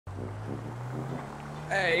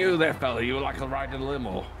Hey, you there, fella. You like a ride in a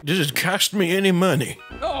limo? Does it cost me any money?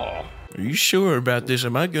 No. Are you sure about this?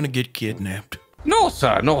 Am I gonna get kidnapped? No,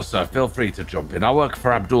 sir. No, sir. Feel free to jump in. I work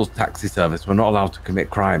for Abdul's taxi service. We're not allowed to commit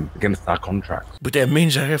crime against our contracts. But that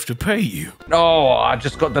means I have to pay you. No, I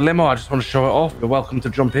just got the limo. I just want to show it off. You're welcome to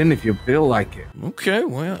jump in if you feel like it. Okay,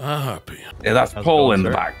 well, I'll hop in. Yeah, that's How's it Paul going, in the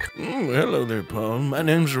sir? back. Hello there, Paul. My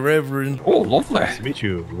name's Reverend. Oh, lovely. Nice to meet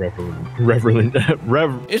you, Reverend.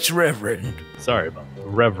 It's Reverend. Sorry about that.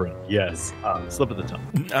 Reverend, yes. Slip of the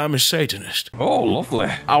tongue. I'm a Satanist. Oh, lovely.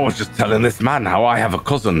 I was just telling this man how I have a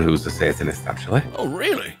cousin who's a Satanist, actually. Oh,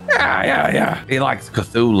 really? Yeah. He likes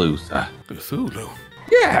Cthulhu, sir. Cthulhu.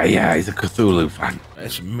 Yeah, he's a Cthulhu fan.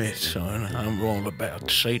 That's a myth, son. I'm all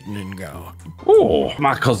about Satan and God. Oh,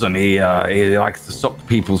 my cousin, he likes to suck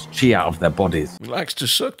people's chi out of their bodies. He likes to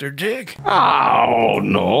suck their dick. Oh,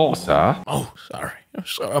 no, sir. Oh, sorry.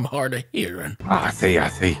 I'm hard of hearing. I see.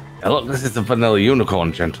 Now, look, this is the Vanilla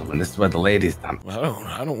Unicorn, gentlemen. This is where the ladies stand. Well,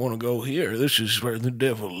 I don't want to go here. This is where the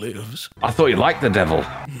devil lives. I thought you liked the devil.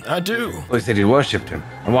 I do. Well, you said you worshipped him.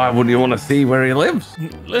 And why wouldn't you want to see where he lives?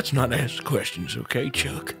 Let's not ask questions, okay,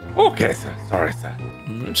 Chuck? Okay, sir. Sorry, sir.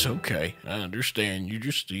 It's okay. I understand. You're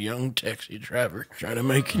just a young taxi driver trying to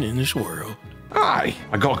make it in this world. Aye,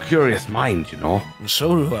 I got a curious mind, you know. And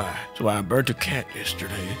so do I. So I burnt a cat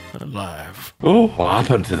yesterday, alive. Oh, what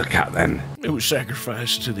happened to the cat then? It was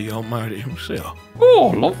sacrificed to the Almighty himself.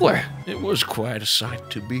 Oh, lovely. It was quite a sight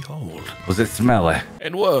to behold. Was it smelly?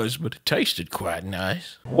 It was, but it tasted quite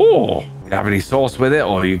nice. Oh, you have any sauce with it,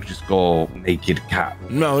 or you just go naked cat?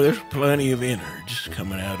 No, there's plenty of innards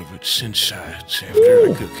coming out of its insides after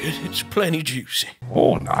I cook it. It's plenty juicy.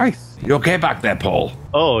 Oh, nice. You okay back there, Paul?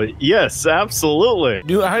 Oh, yes, absolutely.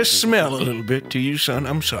 Do I smell a little bit to you, son?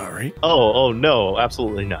 I'm sorry. Oh, no,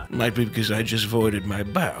 absolutely not. Might be because I just voided my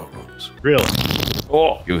bowels. Really?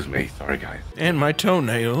 Oh, excuse me. Sorry, guys. And my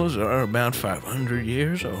toenails are about 500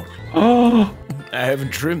 years old. Oh, I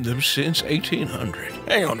haven't trimmed them since 1800.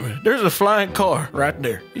 Hang on a minute. There's a flying car right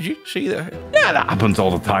there. Did you see that? yeah, that happens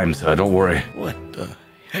all the time, sir. Don't worry. What the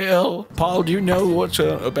hell? Paul, do you know what's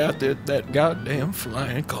about that goddamn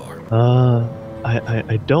flying car?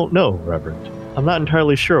 I don't know, Reverend. I'm not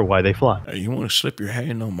entirely sure why they fly. Hey, you want to slip your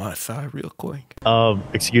hand on my thigh real quick?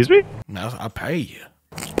 Excuse me? Now I'll pay you.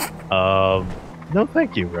 No,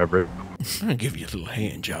 thank you, Reverend. I'll give you a little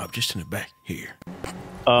hand job just in the back here.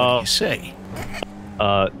 What do you say?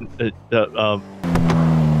 Oh,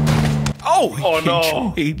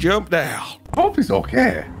 no. He jumped out. I hope he's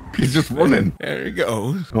okay. He's just running. There he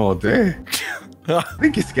goes. Oh, dear. I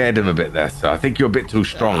think you scared him a bit there, sir. I think you're a bit too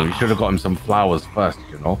strong. You should have got him some flowers first,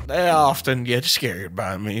 you know. They often get scared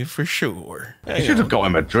by me, for sure. You should have got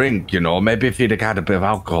him a drink, you know. Maybe if he'd have had a bit of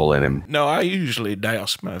alcohol in him. No, I usually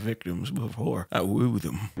douse my victims before I woo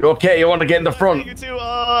them. You okay? You want to get in the front? You too,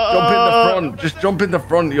 Jump in the front. Just jump in the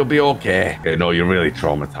front. You'll be okay. You know, you're really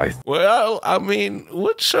traumatized. Well, I mean,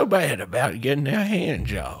 what's so bad about getting a hand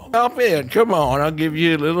job? Hop in. Come on, I'll give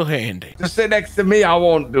you a little handy. Just sit next to me. I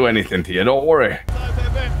won't do anything to you. Don't worry.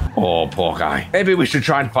 Oh, poor guy. Maybe we should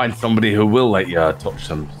try and find somebody who will let you touch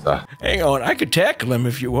them, sir. Hang on, I could tackle him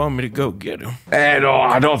if you want me to go get him. No,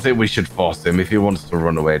 I don't think we should force him. If he wants to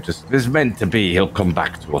run away, just if it's meant to be, he'll come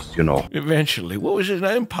back to us, you know. Eventually. What was his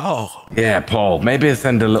name? Paul. Yeah, Paul. Maybe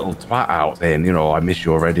send a little twat out saying, you know, I miss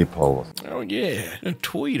you already, Paul. Oh, yeah, a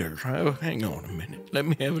tweeter. Oh, hang on a minute. Let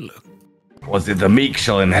me have a look. Was it the meek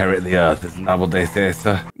shall inherit the earth? Isn't that what they say,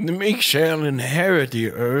 sir? The meek shall inherit the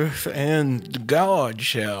earth, and God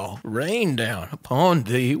shall rain down upon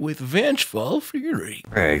thee with vengeful fury.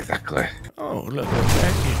 Yeah, exactly. Oh, look, I'm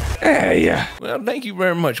back here. Yeah. Well, thank you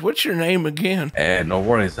very much. What's your name again? No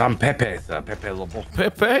worries. I'm Pepe, sir. Pepe Lobo.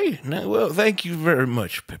 Pepe? No, well, thank you very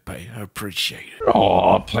much, Pepe. I appreciate it.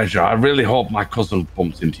 Oh, pleasure. I really hope my cousin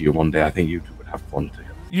bumps into you one day. I think you two would have fun together.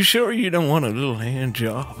 You sure you don't want a little hand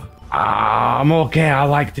job? I'm okay. I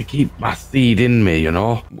like to keep my seed in me, you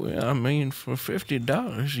know? Well, I mean, for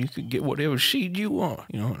 $50, you could get whatever seed you want.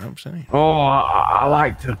 You know what I'm saying? Oh, I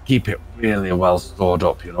like to keep it really well stored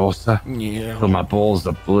up, you know, sir? Yeah. So my balls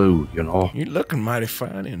are blue, you know? You're looking mighty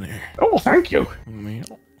fine in there. Oh, thank you.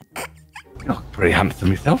 Well, You look pretty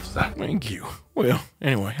handsome yourself, sir. thank you. Well,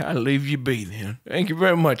 anyway, I'll leave you be then. Thank you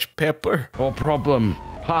very much, Pepper. No problem.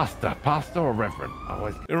 Pastor or Reverend?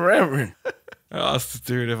 Always. Reverend. I asked the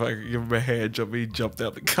dude if I could give him a hand job. He jumped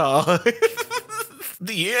out the car.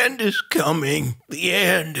 The end is coming. The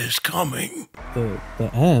end is coming. The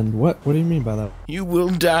end? What do you mean by that? You will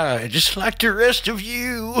die just like the rest of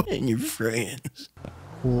you and your friends.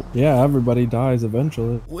 Well, yeah, everybody dies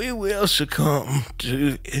eventually. We will succumb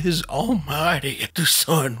to his almighty. The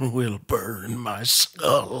sun will burn my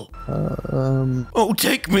skull. Oh,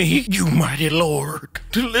 take me, you mighty lord.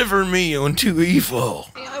 Deliver me unto evil.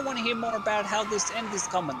 Hey, I want to hear more about how this end is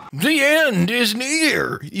coming. The end is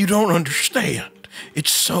near. You don't understand.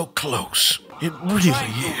 It's so close. It really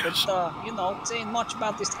is. But, you know, saying much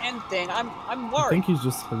about this end thing, I'm I worried. think he's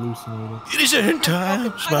just hallucinating. It is end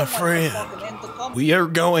times, my friend. We are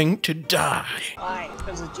going to die. Why?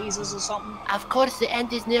 Because of Jesus or something? Of course the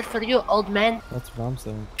end is near for you, old man. That's what I'm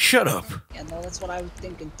saying. Shut up. Yeah, no, that's what I was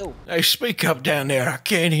thinking too. Hey, speak up down there. I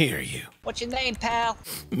can't hear you. What's your name, pal?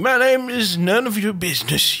 My name is none of your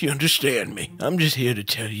business. You understand me? I'm just here to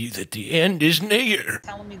tell you that the end is near.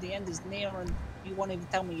 Telling me the end is near and you won't even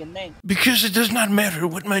tell me your name. Because it does not matter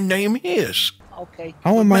what my name is. Okay.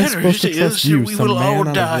 How am I supposed to matters trust is you, we some will all man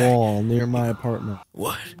on die. a wall near my apartment?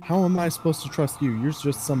 What? How am I supposed to trust you? You're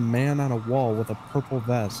just some man on a wall with a purple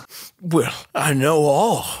vest. Well, I know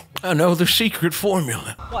all. I know the secret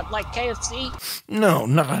formula. What, like KFC? No,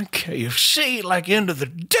 not KFC, like end of the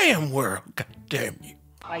damn world. God damn you.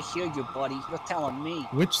 I hear you, buddy. You're telling me.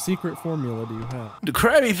 Which secret formula do you have? The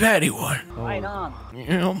Krabby Patty one. Right on. You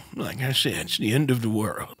know, like I said, it's the end of the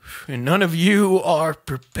world. And none of you are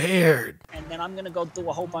prepared. And then I'm gonna go do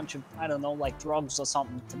a whole bunch of, I don't know, like drugs or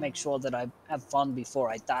something to make sure that I have fun before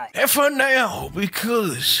I die. Have fun now,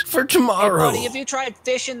 because for Hey, tomorrow... buddy, have you tried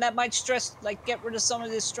fishing? That might stress, like, get rid of some of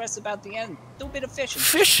this stress about the end. Do a bit of fishing.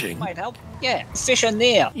 Fishing? Might help. Yeah, fish are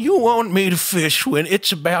near. You want me to fish when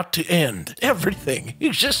it's about to end. Everything.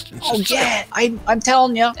 Existence. Oh itself. yeah, I'm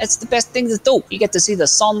telling you, it's the best thing to do. You get to see the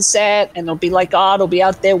sunset, and it'll be like God will be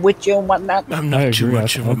out there with you and whatnot. I'm I not too agree.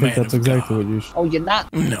 much of I a think man that's of exactly God. what you should. Oh, you're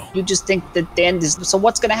not? No. You just think that the end is. So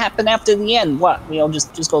what's gonna happen after the end? What? We all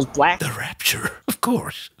just goes black? The rapture, of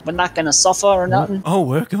course. We're not gonna suffer or nothing. Oh,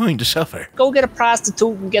 we're going to suffer. Go get a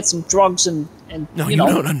prostitute and get some drugs and No, you you know.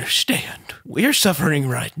 don't understand. We're suffering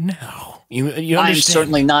right now. You I'm understand?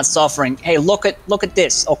 certainly not suffering. Hey, look at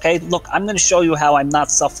this, okay? Look, I'm gonna show you how I'm not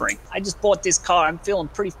suffering. I just bought this car. I'm feeling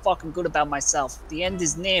pretty fucking good about myself. The end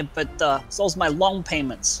is near, but so's my loan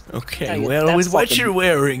payments. Okay, Tell you, well, that's with what fucking- you're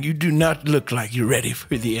wearing, you do not look like you're ready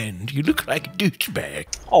for the end. You look like a douchebag.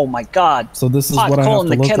 Oh my God. So this is Pot what I have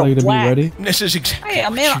calling to the look kettle like to be black. ready? This is exactly Hey,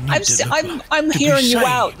 what man, you need to look like I'm to be hearing you saved.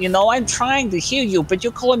 out. You know, I'm trying to hear you, but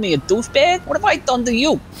you're calling me a douchebag. What have I done to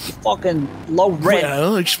you? You fucking low rent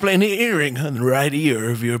Well, explain the earring on the right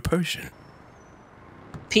ear of your person.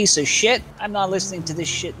 piece of shit. I'm not listening to this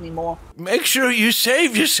shit anymore. Make sure you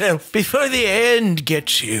save yourself before the end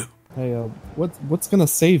gets you. Hey, what's gonna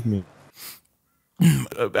save me?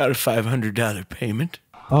 About a $500 payment.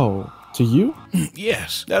 Oh, to you?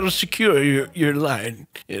 Yes, that'll secure your line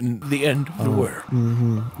in the end of the world.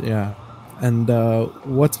 Yeah. And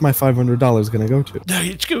what's my $500 gonna go to? No,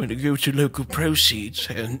 it's going to go to local proceeds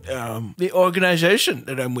and the organization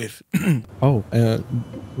that I'm with. Oh,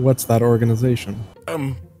 what's that organization?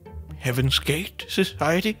 Heaven's Gate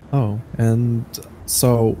Society. Oh, and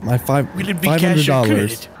so my Will it be cash or $500.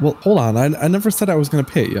 credit? Well, hold on. I never said I was gonna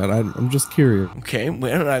pay it yet. I'm just curious. Okay,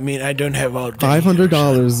 well, I mean, I don't have all day.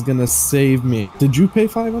 $500 is gonna save me. Did you pay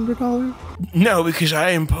 $500? No, because I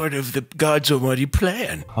am part of the God's Almighty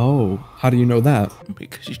plan. Oh, how do you know that?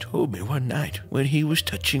 Because he told me one night when he was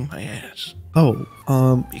touching my ass. Oh,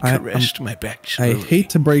 He I caressed my back I slowly. hate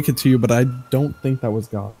to break it to you, but I don't think that was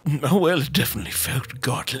God. Oh, well, it definitely felt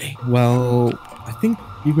godly. Well, I think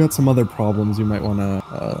you got some other problems you might want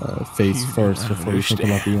to face first before you think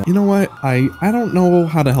about the end. You know what? I don't know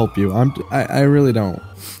how to help you. I really don't.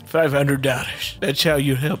 $500. That's how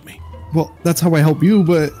you help me. Well, that's how I help you,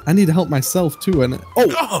 but I need to help myself too. And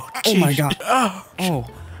Oh, oh my Jesus. God. Oh,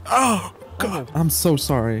 Oh, God. I'm so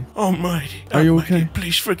sorry. Almighty. Are you Almighty, okay?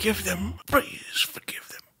 Please forgive them. Please forgive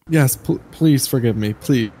them. Yes, please forgive me,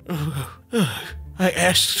 please. I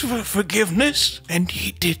asked for forgiveness, and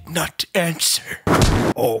he did not answer.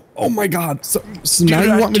 Oh my God. So now you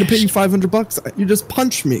not want me to pay you test- $500? You just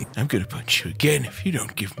punched me. I'm gonna punch you again if you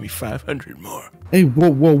don't give me 500 more. Hey,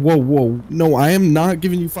 whoa. No, I am not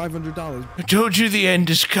giving you $500. I told you the end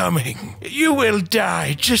is coming. You will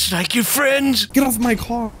die just like your friends. Get off my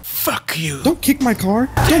car. Fuck you. Don't kick my car.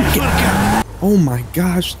 Don't Look get. out. Oh my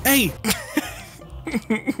gosh. Hey.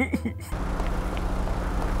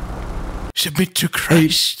 Submit to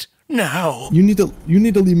Christ. Now. You need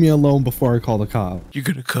to leave me alone before I call the cops. You're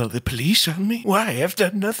gonna call the police on me? Why? I've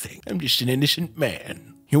done nothing. I'm just an innocent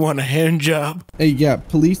man. You want a hand job? Hey, yeah,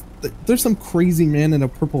 police. There's some crazy man in a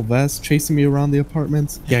purple vest chasing me around the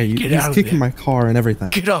apartments. Yeah, Get he's out of kicking there. my car and everything.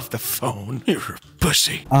 Get off the phone. You're a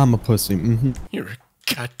pussy. I'm a pussy. You're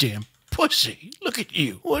a goddamn pussy. Look at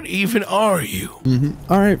you. What even are you?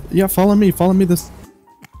 All right, yeah, follow me. Follow me.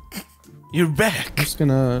 You're back. I'm just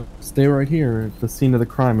gonna stay right here at the scene of the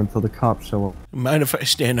crime until the cops show up. Mind if I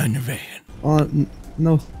stand on your van?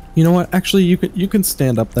 No. You know what? Actually, you can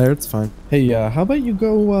stand up there. It's fine. Hey, how about you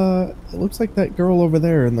go? It looks like that girl over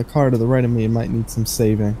there in the car to the right of me might need some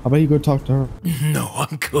saving. How about you go talk to her? No,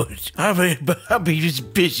 I'm good. I'll be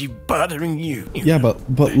just busy bothering you. Yeah, but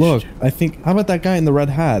look, I think. How about that guy in the red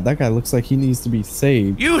hat? That guy looks like he needs to be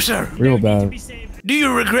saved. You, sir. Real bad. Do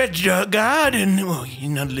you regret God? And oh,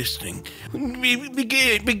 you're not listening.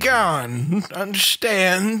 Be gone.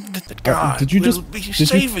 Understand that God did you will be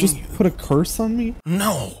saving you. Put a curse on me?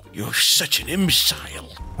 No, you're such an imbecile.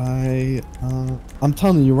 I'm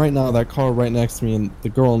telling you right now, that car right next to me and the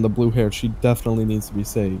girl in the blue hair, she definitely needs to be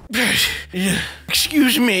saved.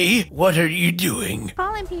 Excuse me, what are you doing?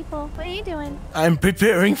 Calling people. What are you doing? I'm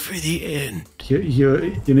preparing for the end. You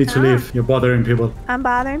need to leave. You're bothering people. I'm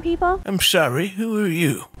bothering people? I'm sorry, who are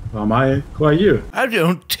you? Who am I? Who are you? I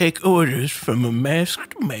don't take orders from a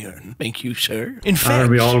masked man. Thank you, sir. In fact,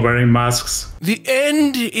 Are we all wearing masks? the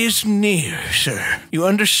end is near, sir. You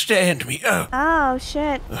understand me? Oh,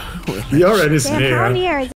 shit. You're already Damn, how near.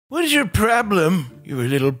 near is it? What is your problem, you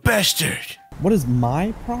little bastard? What is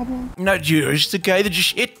my problem? Not yours, the guy that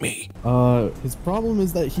just hit me. His problem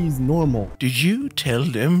is that he's normal. Did you tell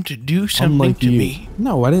them to do something Unlike to you. me?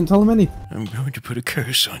 No, I didn't tell him anything. I'm going to put a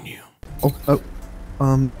curse on you.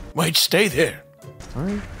 Wait, stay there.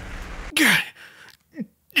 Alright. God.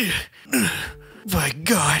 By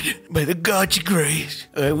God, by the God's grace,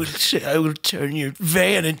 I will turn your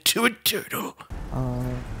van into a turtle.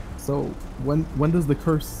 So when does the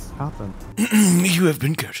curse happen? You have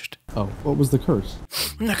been cursed. Oh, what was the curse?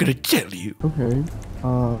 I'm not gonna tell you. Okay.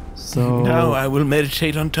 So Now I will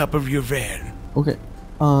meditate on top of your van. Okay.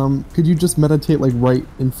 Could you just meditate like right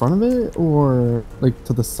in front of it or like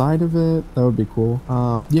to the side of it? That would be cool.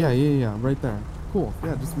 Yeah, right there. Cool.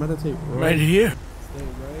 Yeah, just meditate Right here. Stay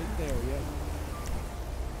right there,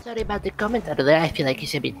 yeah. Sorry about the commentary there. I feel like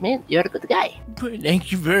he's a bit mean. You're a good guy. But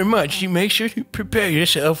thank you very much. You make sure you prepare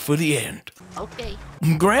yourself for the end. Okay.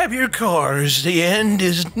 Grab your cars. The end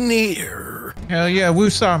is near. Hell yeah,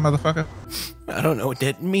 woosah, motherfucker. I don't know what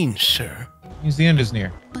that means, sir. Means the end is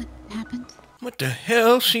near. What happened? What the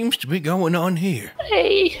hell seems to be going on here?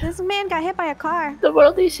 Hey, This man got hit by a car. the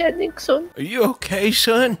world is ending soon. Are you okay,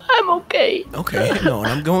 son? I'm okay. Okay, hang on.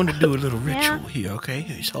 I'm going to do a little Yeah. ritual here, okay?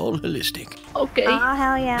 It's all holistic. Okay. Oh,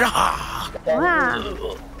 hell yeah. Ah,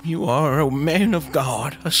 Wow. you are a man of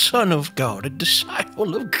God, a son of God, a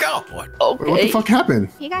disciple of God. Okay. What the fuck happened?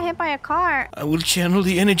 He got hit by a car. I will channel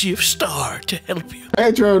the energy of Star to help you.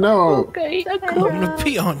 Pedro, no. Okay. I'm gonna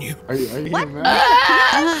pee on you. Are you hitting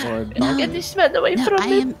that? Or a Get dog? this man away No, from I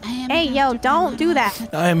me. am. Hey, yo, don't do that.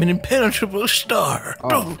 I am an impenetrable star.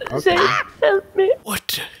 Oh, Say, okay. help me. What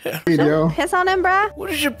the hell? Video. Piss on him, bruh. What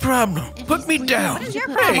is your problem? Put me down. What is your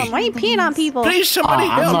problem? Why are you peeing on people? Please, somebody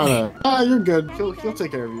I'm help not me. you're good. He'll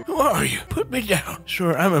take care of you. Who are you? Put me down.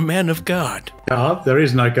 Sure, I'm a man of God. God? There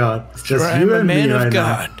is no God. It's just Sure, I'm you a and me man of right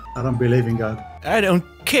God. now. I don't believe in God. I don't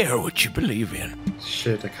care what you believe in.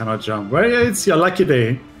 Shit, I cannot jump. Well, it's your lucky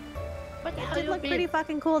day. What the hell It you looked been? pretty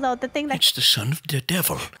fucking cool, though. The thing that... It's the son of the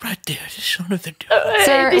devil. Right there, the son of the devil.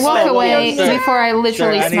 Sir, this walk man away wants- before I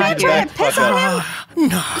literally smack you. Piss on him?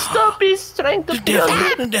 No. Stop, he's trying to kill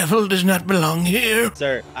me. The devil does not belong here.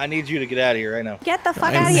 Sir, I need you to get out of here right now. Get the fuck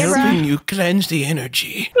I'm out of here, helping bro. you cleanse the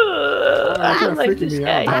energy. I don't like freaking this me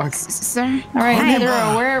guy. out, dog. Sir? All right, Only Pedro,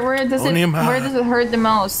 ma. where does Only it ma. where does it hurt the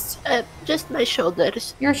most? Just my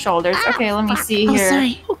shoulders. Your shoulders. Okay, let me see Oh, here.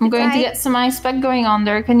 sorry. I'm going to get some ice pack going on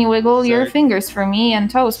there. Can you wiggle your Sorry. fingers for me and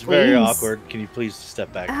toes, It's please? very awkward. Can you please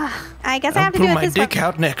step back? I guess I I'll have to do pull it my this dick way.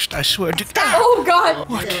 out next. I swear to God. Oh God!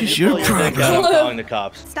 What is your Pull your dick out. problem? I'm calling the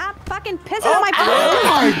cops. Stop fucking pissing on my phone.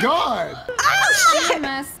 Oh my god!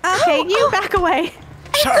 EMS. Okay, you back away.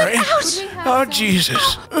 Sorry. have Oh, some-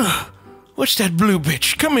 Jesus. Ugh. What's that blue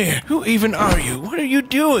bitch? Come here. Who even are you? What are you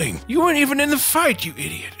doing? You weren't even in the fight, you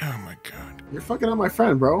idiot. Oh, my God. You're fucking up my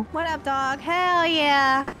friend, bro. What up, dog? Hell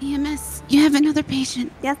yeah. EMS, you have another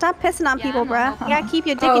patient. Yeah, stop pissing on people, bruh. You gotta keep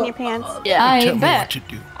your dick in your pants. Yeah. I Tell me what bet. to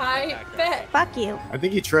do. I bet. Fuck you. I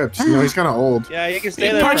think he tripped. You know, he's kind of old. Yeah, you can stay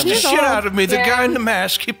He there. punched the He's shit old. out of me. The Yeah. guy in the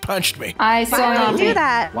mask, he punched me. I saw Why would nothing. you do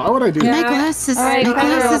that? Why would I do My that? glasses. All right, My Pedro,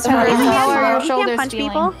 glasses Pedro, are He how can't off. are your punch- he can't shoulders punch feeling?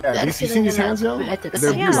 people. Yeah, you see these hands, yo? Related to the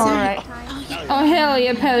They're same. Yeah. All right. Oh hell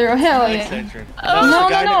yeah, Pedro, hell yeah. That's No, the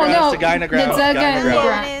guy in the no, ground. no. That's the guy in the ground. That's the guy in the ground.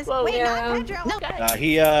 ground. It is. Well, Wait, yeah, not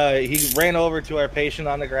He ran over to our patient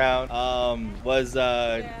on the ground. Was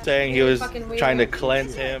saying he was trying to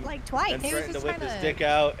cleanse him. Like twice. And threatened to whip his dick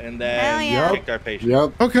out, and then kicked our patient.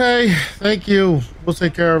 Yep. Okay, thank you. We'll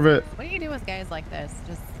take care of it. What do you do with guys like this?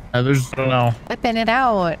 Just I don't know. whipping it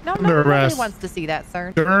out. No, Under nobody arrest. wants to see that,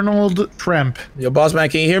 sir. Donald Tremp. Yo, boss man,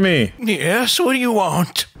 can you hear me? Yes, what do you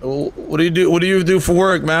want? What do you do? What do you do for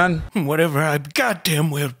work, man? Whatever I goddamn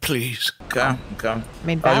well please. I Okay.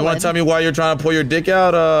 mean, You want valid. to tell me why you're trying to pull your dick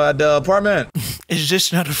out at the apartment? Is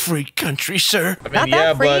this not a free country, sir? I mean,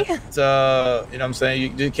 yeah, but you know what I'm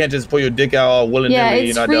saying? You can't just pull your dick out all willy-nilly. Yeah,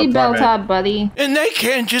 it's at the free bell apartment. top, buddy. And they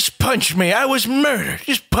can't just punch me. I was murdered.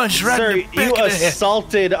 Just punched right Sir, in the back you of the head.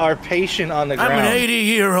 assaulted our patient on the ground. I'm an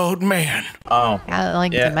 80-year-old man. Oh.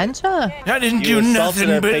 Like dementia. I didn't You do assaulted nothing,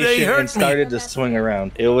 our but they patient hurt and me. started to swing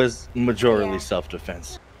around. It was majorly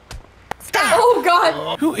self-defense. Oh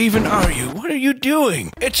God! Who even are you? What are you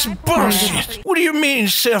doing? It's bullshit. What do you mean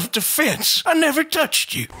self-defense? I never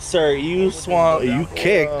touched you. Sir, you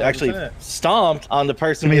kicked, actually stomped on the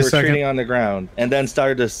person Give me we a were second. treating on the ground, and then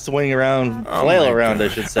started to swing around, flail my around, I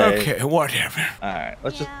God. should say. Okay, whatever. All right,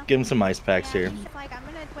 let's just give him some ice packs here. Like, I'm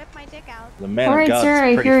gonna whip my dick out. The man All of right, God's sir.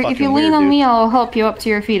 If pretty you fucking lean weird, on dude. me, I'll help you up to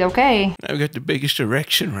your feet. Okay? I've got the biggest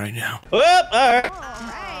erection right now. Whoop, all right.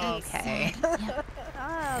 Okay.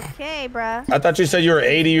 Okay, bruh. I thought you said you were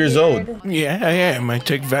 80 years old. Yeah, I am. I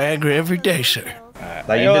take Viagra every day, sir.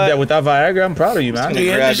 Like you know did what? that without Viagra. I'm proud of you, man. I'm The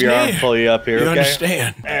gonna end grab is your arm, near. pull you up here, You okay?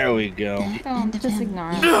 understand? There we go. Don't just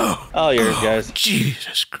ignore it. No. All yours, guys.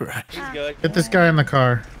 Jesus Christ. He's good. Get this guy in the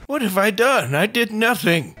car. What have I done? I did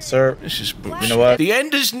nothing. Sir, This is bullshit. you know what? The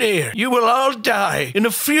end is near. You will all die in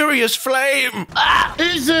a furious flame.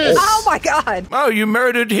 Jesus! Oh my God! Oh, you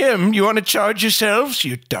murdered him. You want to charge yourselves?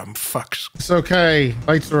 You dumb fucks. It's okay.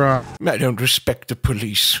 Lights are on. I don't respect the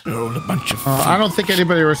police. They're all a bunch of I don't think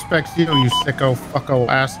anybody respects you, you sicko, fucko,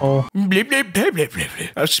 asshole. Blip, blip, blip, blip, blip, blip.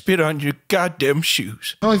 I'll spit on your goddamn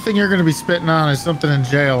shoes. The only thing you're gonna be spitting on is something in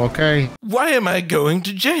jail, okay? Why am I going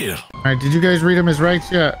to jail? Alright, did you guys read him his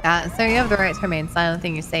rights yet? So you have the right to remain silent.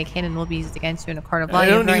 Thing you say can and will be used against you in a court of law. I You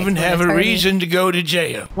don't the right even to an have a attorney. reason to go to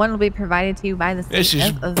jail. One will be provided to you by the state. This is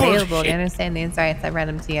if available. bullshit. You understand these rights? I read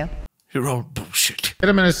them to you. You're all bullshit. Get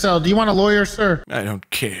him in his cell. Do you want a lawyer, sir? I don't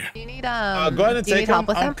care. Do you need go ahead and do you take need help him.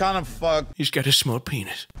 with I'm him? kind of fucked. He's got a small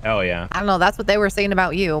penis. Oh, yeah. I don't know. That's what they were saying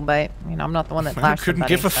about you, but I'm not the one that I flashed. couldn't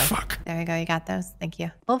somebody, give a so. fuck. There you go. You got those. Thank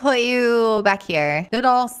you. We'll put you back here. Good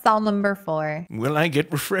old cell number 4. Will I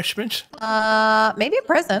get refreshments? Maybe a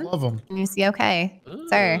prison. Love him. Can you see okay,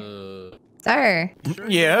 sir? Sir.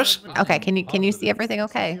 Yes. Okay. Can you see everything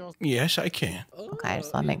okay? Yes, I can. Okay, I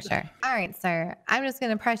just want to make sure. All right, sir. I'm just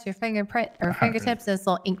gonna press your fingerprint or fingertips in this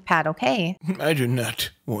little ink pad. Okay. I do not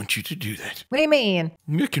want you to do that. What do you mean?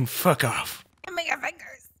 You can fuck off. Give me your fingers.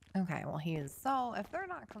 Okay. Well, he is. So if they're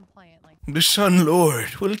not compliant, like The Sun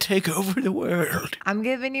Lord will take over the world. I'm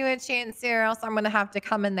giving you a chance here, or else I'm gonna have to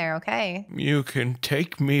come in there. Okay. You can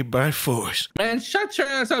take me by force. Man, shut your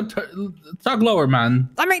ass up. Talk lower, man.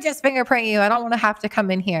 Let me just fingerprint you. I don't want to have to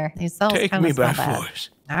come in here. These cells Take kinda me by smell bad. force.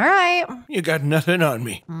 All right. You got nothing on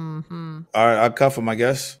me. Mm-hmm. All right, I'll cuff him, I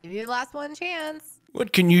guess. Give you the last one chance.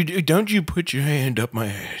 What can you do? Don't you put your hand up my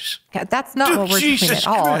ass. Yeah, that's not Dude, what we're doing Jesus at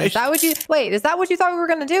all. Christ. Is that what you? Wait, is that what you thought we were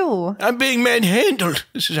gonna do? I'm being manhandled.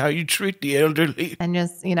 This is how you treat the elderly. And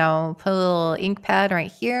just put a little ink pad right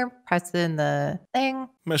here. Press it in the thing.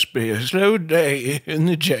 Must be a slow day in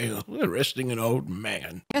the jail arresting an old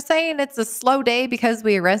man. You're saying it's a slow day because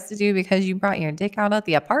we arrested you because you brought your dick out at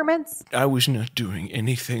the apartments? I was not doing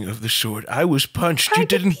anything of the sort. I was punched. You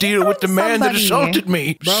didn't deal with the man that somebody. assaulted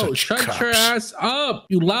me. Bro, Such shut cops. your ass up,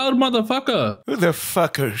 you loud motherfucker. Who the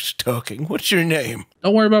fucker's talking? What's your name?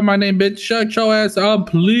 Don't worry about my name, bitch. Shut your ass up,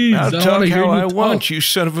 please. I'll I talk wanna hear how you I talk. want, you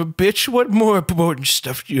son of a bitch. What more important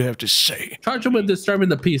stuff do you have to say? Charge him with disturbing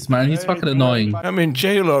the peace, man. He's fucking annoying. I'm in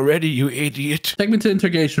jail already, you idiot. Take me to the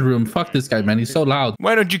interrogation room. Fuck this guy, man. He's so loud.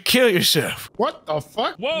 Why don't you kill yourself? What the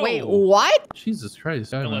fuck? Wait, what? Jesus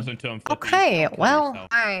Christ. I don't know. Okay, well, all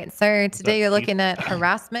right, sir. Today you're looking at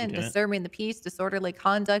harassment, disturbing the peace, disorderly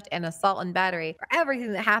conduct, and assault and battery for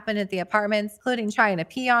everything that happened at the apartments, including trying to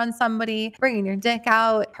pee on somebody, bringing your dick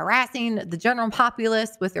out, harassing the general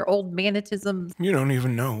populace with your old manitisms. You don't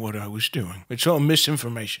even know what I was doing. It's all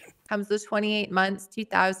misinformation. Comes with 28 months,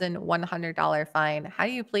 $2,100 fine. How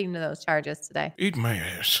do you plead into those charges today? Eat my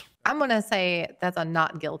ass. I'm gonna say that's a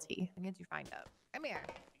not guilty. I'll get you fined up. Come here.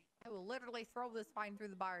 I will literally throw this fine through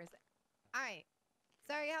the bars. All right.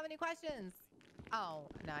 Sir, you have any questions? Oh,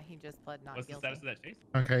 no, he just pled not guilty.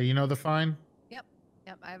 Okay, you know the fine? Yep.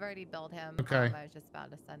 Yep, I've already billed him. Okay. I was just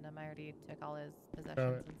about to send him. I already took all his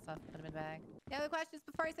possessions and stuff, put him in the bag. You have any questions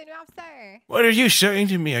before I send you off, sir? What are you saying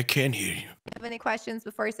to me? I can't hear you. You have any questions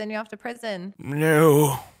before I send you off to prison?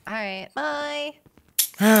 No. All right, bye.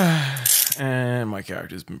 And my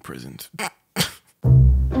character's been prisoned.